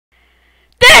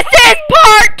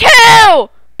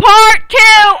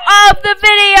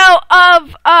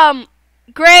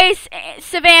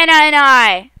Savannah and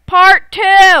I. Part 2.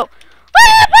 Part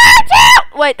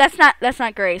 2. Wait, that's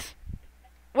not Grace.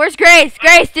 Where's Grace?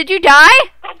 Grace, did you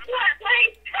die?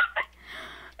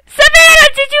 Savannah,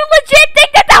 did you legit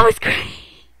think that was Grace?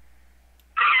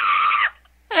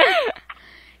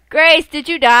 Grace, did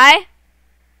you die? Yeah,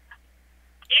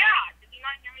 did you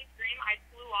not hear me scream? I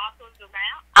flew off of the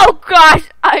ramp. Oh gosh,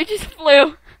 I just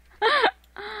flew.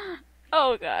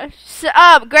 Oh gosh.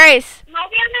 Grace.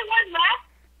 Nobody was left?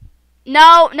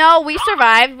 No, we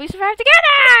survived. We survived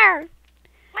together.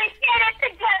 We did it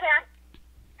together.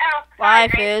 Oh,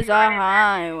 Life is a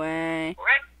highway.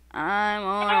 I'm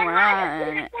on a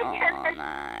ride all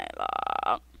night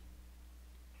long.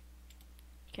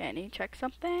 Can you check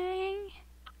something?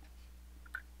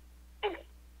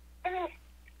 Life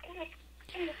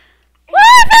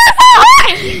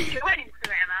is a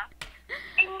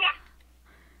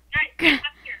highway.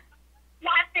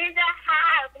 Life is a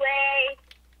highway.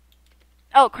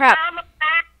 Oh crap. Oh,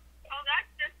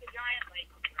 that's just a giant lake.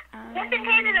 Just in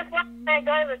case it's a fly, I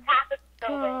go to the top of the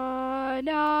building.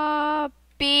 Gonna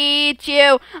beat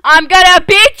you. I'm gonna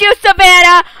beat you,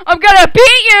 Savannah. I'm gonna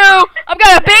beat you. I'm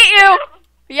gonna beat you.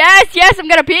 Yes, I'm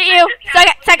gonna beat you. Suck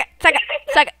it.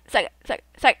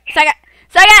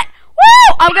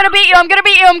 Woo! I'm gonna beat you. I'm gonna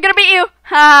beat you.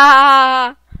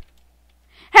 Ha!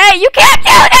 Hey, you can't do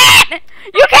that!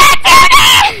 You can't do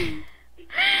that!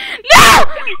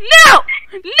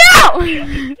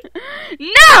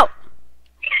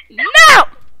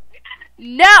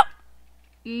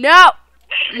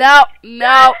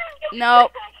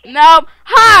 No!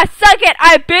 Ha! Suck it!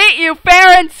 I beat you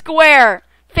fair and square.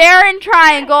 Fair and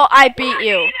triangle, I beat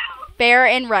you. Fair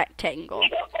and rectangle.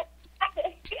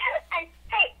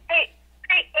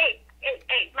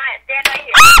 Hey, Maya, stand right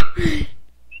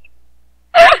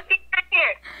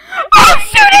here. Oh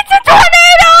shoot, it's a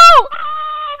tornado!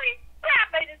 Holy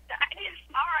crap, I just died.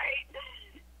 Alright.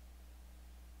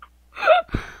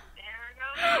 There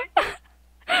goes.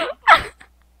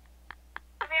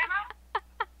 Savannah?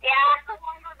 Yeah? How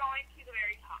long we're going to the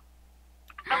very top?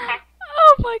 Okay.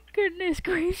 Oh my goodness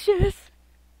gracious.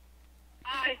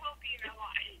 I hope you know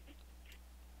why.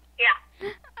 Yeah.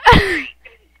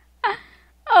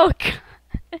 Oh god.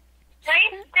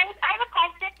 Grace, I have a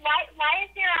question.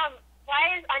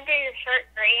 Why is under your shirt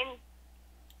green?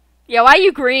 Yeah, why are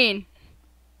you green?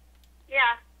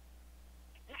 Yeah.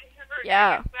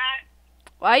 Yeah.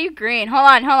 Why are you green?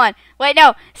 Hold on. Wait,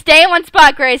 no. Stay in one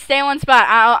spot, Grace. Stay in one spot.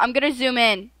 I'm gonna zoom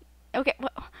in. Okay. No,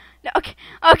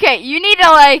 okay. You need to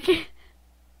like.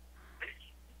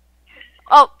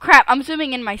 Oh crap! I'm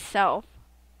zooming in myself.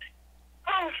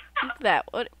 Look at that.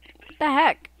 What the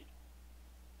heck?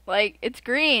 Like, it's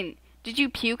green. Did you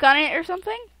puke on it or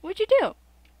something? What'd you do?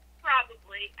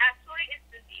 Probably. Actually, it's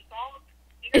the default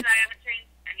because I haven't changed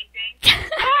anything.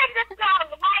 Ah!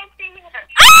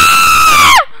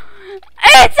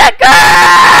 It's a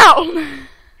girl!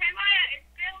 Hey, Maya, it's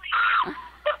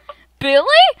Billy.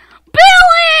 Billy?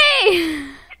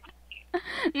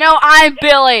 No, I'm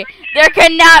Billy. There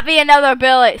cannot be another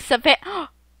Billy. Savannah.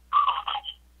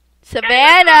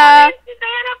 Savannah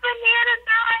Banana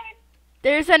Nine.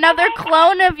 There's another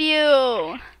clone of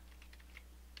you.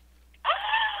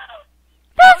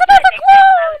 There's another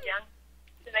clone.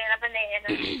 Savannah Banana.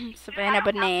 Savannah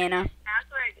Banana. That's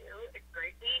what I do. It's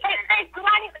Gracie. Hey, come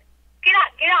on. Get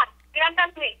on top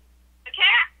of me. I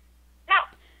can't. No.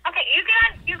 Okay, you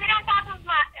get on top of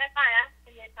Maya.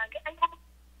 And then I'll get on top of...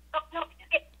 No,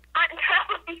 get on top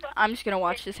of me. I'm just gonna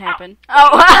watch this happen.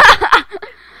 Oh,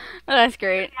 that's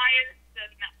great.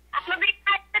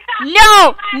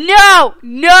 No!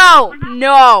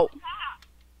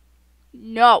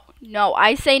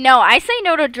 I say no. I say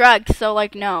no to drugs, so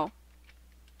like no.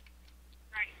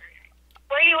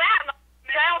 Where you at? I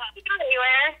don't see you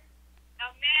anywhere. The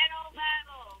middle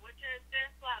level, which is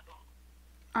this level.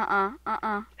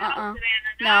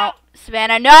 No,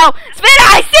 Savannah, no! Savannah,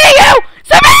 I see you!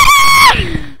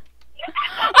 Savannah!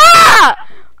 Ah!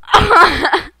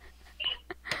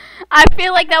 I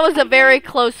feel like that was a very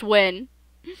close win.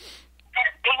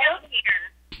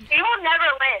 You will never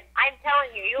win. I'm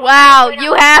telling you. Wow,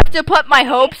 you have to put my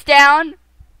hopes down.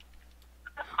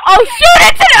 Oh shoot,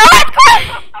 it's an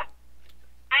earthquake!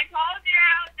 I told you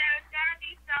there's gonna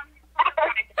be some.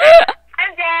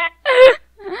 I'm dead.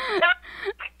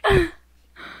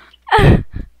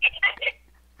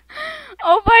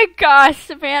 Oh my gosh,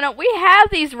 Savannah, we have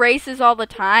these races all the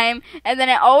time, and then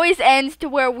it always ends to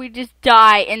where we just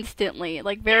die instantly,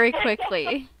 like very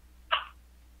quickly.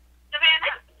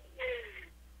 Savannah.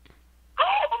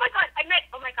 Oh my god, I met.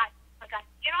 Oh my god.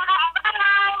 You know what?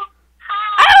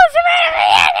 Hi. Oh,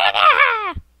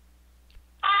 Savannah!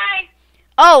 Hi.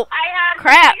 Oh, I have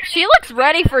crap. She looks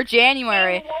ready for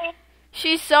January.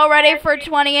 She's so ready for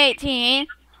 2018.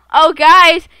 Oh,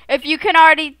 guys, if you can't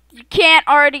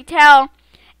already tell,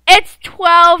 it's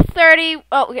 12/30.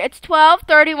 Oh, it's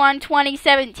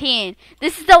 12/31/2017.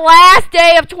 This is the last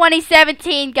day of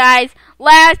 2017, guys.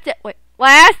 Last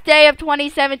day of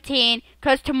 2017,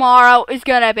 because tomorrow is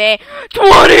gonna be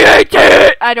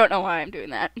 2018. I don't know why I'm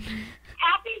doing that.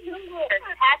 Happy New Year.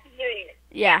 Happy New Year.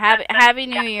 Yeah, happy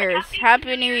New Year's.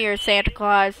 Happy New Year's, Santa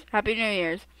Claus. Happy New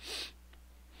Year's.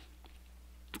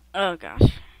 Oh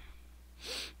gosh.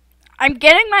 I'm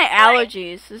getting my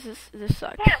allergies. This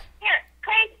sucks. Here,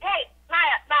 Craig, hey,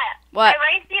 Maya. What? I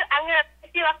race you. I'm gonna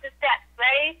push you up the steps.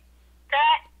 Ready,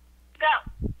 set, go.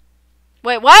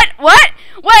 Wait, what? What?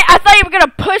 Wait, I thought you were gonna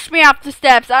push me off the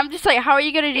steps. I'm just like, how are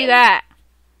you gonna do that?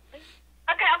 Okay,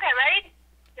 ready?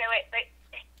 Okay, wait.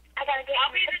 I gotta get.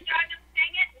 I'll be the judge of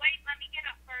saying it. Wait, let me get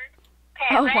up first.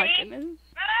 Okay, Oh ready? my goodness.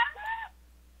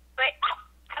 Wait.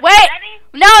 Wait. Ready?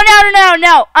 No.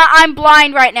 I'm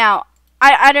blind right now.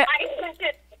 I don't. I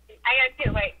gotta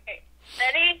do. Wait.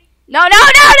 Ready? No.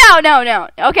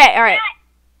 Okay, all right.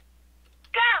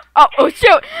 Go. Oh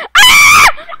shoot. Ah!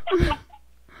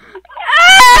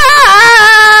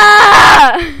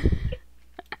 Ah!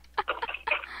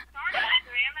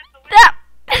 That-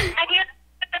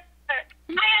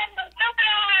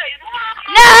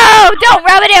 No! Don't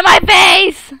rub it in my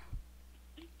face!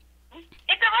 It's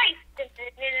a race.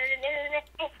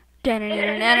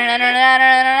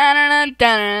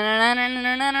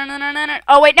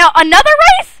 Oh wait, no, another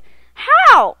race?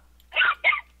 How?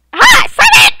 Hi,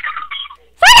 sign it!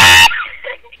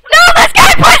 No, this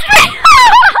guy pushed me!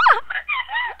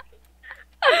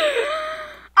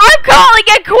 I'm calling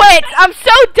it quits. I'm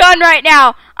so done right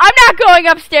now. I'm not going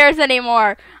upstairs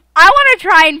anymore. I want to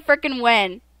try and frickin'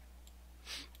 win.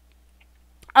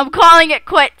 I'm calling it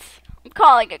quits.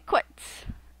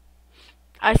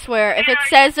 I swear, if it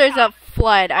says there's a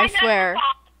flood, I swear,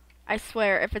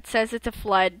 if it says it's a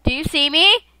flood. Do you see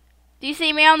me? Do you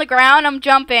see me on the ground? I'm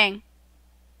jumping.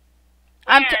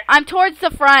 I'm towards the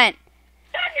front.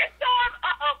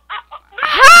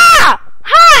 Ha!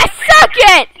 Suck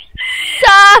it!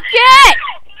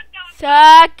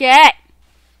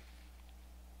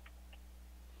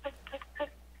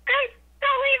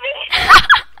 Don't leave me.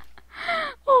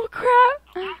 Oh crap.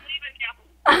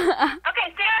 Okay,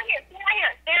 stay on here.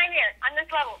 On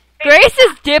this level. Grace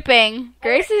is dipping.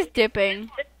 This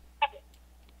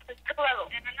level.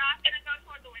 And I'm not gonna go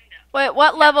toward the window. Wait,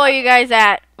 what level are you guys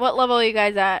at?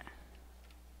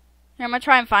 Here, I'm gonna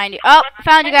try and find you. Oh,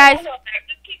 found you guys. Just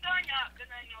keep going up, and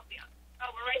then you'll be up.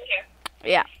 Oh, we're right here.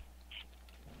 Yeah.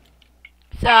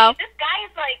 So. This guy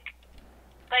is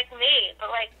like me, but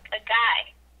like a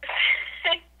guy.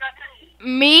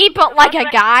 Me, but like a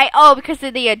guy? Oh, because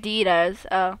of the Adidas.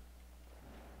 Oh.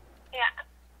 Yeah.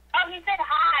 Oh, he said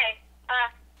hi.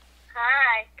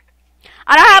 Hi.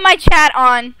 I don't have my chat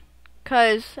on,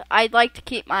 because I'd like to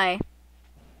keep my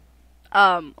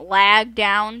lag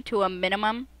down to a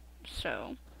minimum.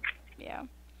 So, yeah.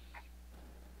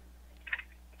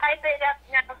 Type it up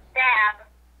now, stab.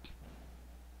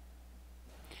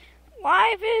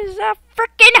 Life is a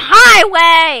freaking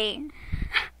highway!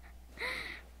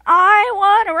 I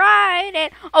want to ride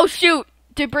it. Oh, shoot.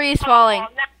 Debris is falling.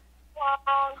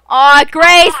 Aw,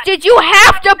 Grace, did you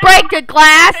have to break the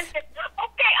glass?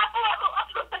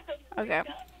 Okay. Okay,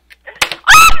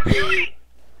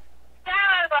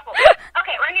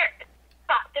 right here.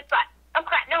 This spot. Oh,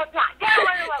 crap. No, it's not. Down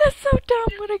one level. That's so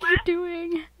dumb. What are you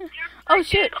doing? Oh,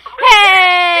 shoot.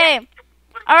 Hey!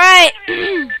 Alright.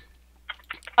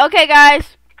 Okay,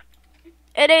 guys.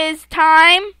 It is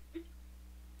time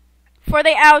for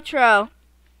the outro.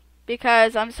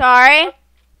 Because I'm sorry,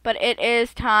 but it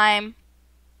is time.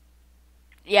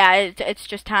 Yeah, it's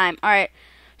just time. Alright.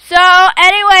 So,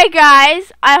 anyway,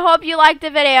 guys, I hope you liked the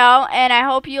video, and I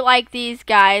hope you like these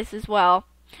guys as well.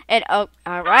 And, oh,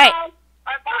 alright.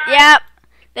 Yep.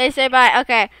 They say bye.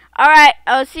 Okay. Alright,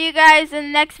 I'll see you guys in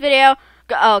the next video.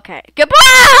 Okay.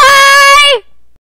 Goodbye!